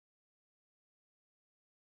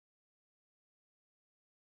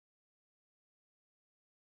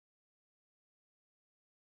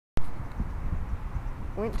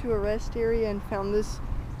went to a rest area and found this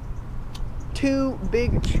two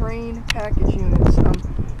big Trane package units.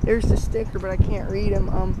 There's the sticker, but I can't read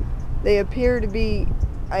them. They appear to be,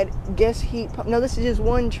 I guess, heat pump. No, this is just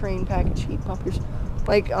one Trane package heat pump. There's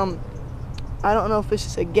like, I don't know if this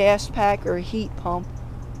is a gas pack or a heat pump.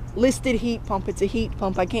 Listed heat pump. It's a heat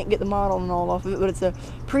pump. I can't get the model and all off of it, but it's a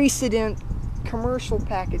Precedent Commercial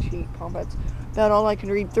package heat pump. That's about all I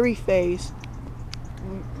can read. 3-phase.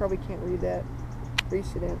 You probably can't read that.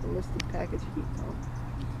 Precedent listed package heat pump.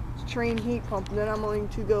 It's Trane heat pump. And then I'm going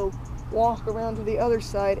to go walk around to the other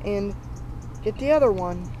side and get the other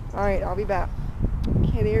one. Alright, I'll be back.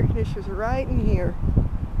 Okay, the air conditioners are right in here.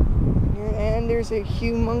 And there's a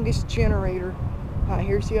humongous generator.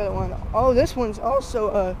 Here's the other one. Oh, this one's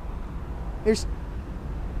also there's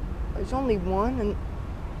only one, and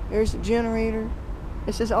there's a generator.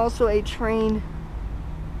 This is also a Trane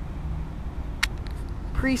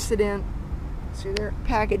Precedent. See, their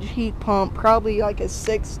package heat pump, probably like a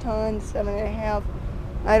 6-ton, 7.5.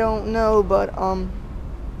 I don't know, but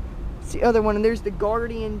it's the other one, and there's the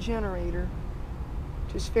Guardian generator,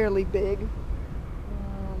 which is fairly big.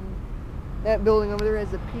 That building over there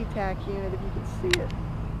has a PTAC unit, if you can see it.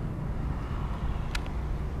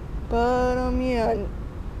 But yeah, and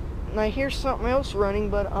I hear something else running,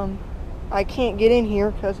 but I can't get in here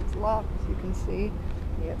because it's locked, as you can see.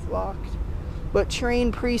 Yeah, it's locked. But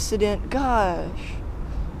Trane Precedent, gosh,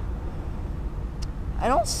 I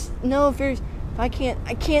don't know if there's. I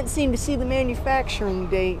can't seem to see the manufacturing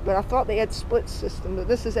date, but I thought they had split system. But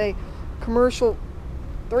this is a commercial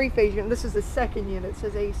 3-phase unit. This is the second unit. It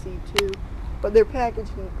says AC2, but they're package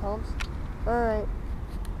heat pumps. All right,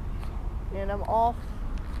 and I'm off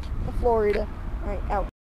to Florida. All right, out.